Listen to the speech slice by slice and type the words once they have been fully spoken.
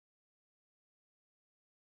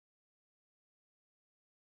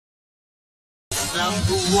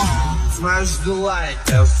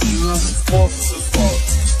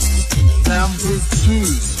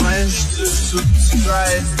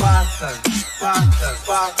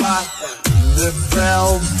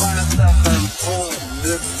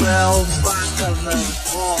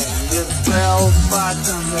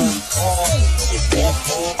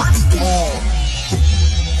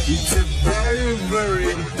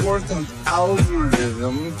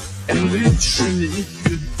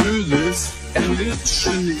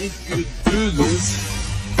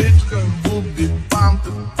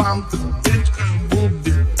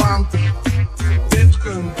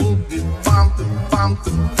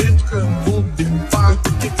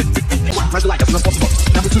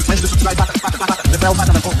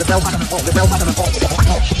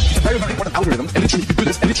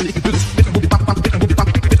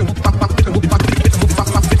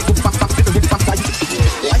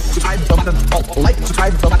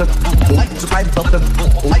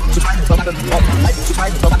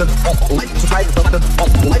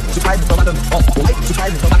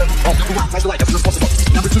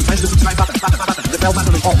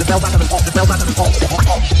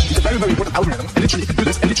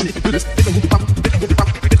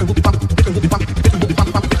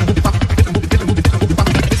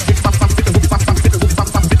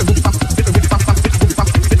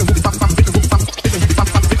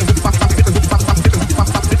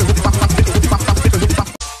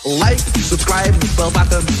Like, subscribe, bell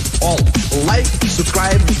button, all. Like,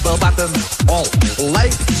 subscribe, bell button, all.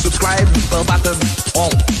 Like, subscribe, bell button, all.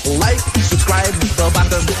 Like, subscribe, bell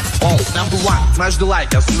button, all. Number 1, smash the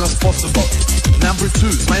like as soon as possible. Number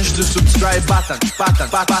 2, smash the subscribe button,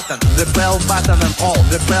 the bell button and all,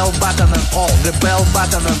 the bell button and all, the bell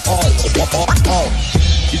button and all.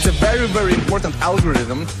 It's a very, very important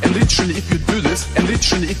algorithm, and literally if you do this,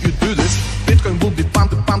 Bitcoin will be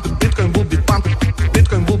pumped, Bitcoin will be pumped,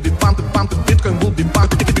 Bitcoin will be pumped.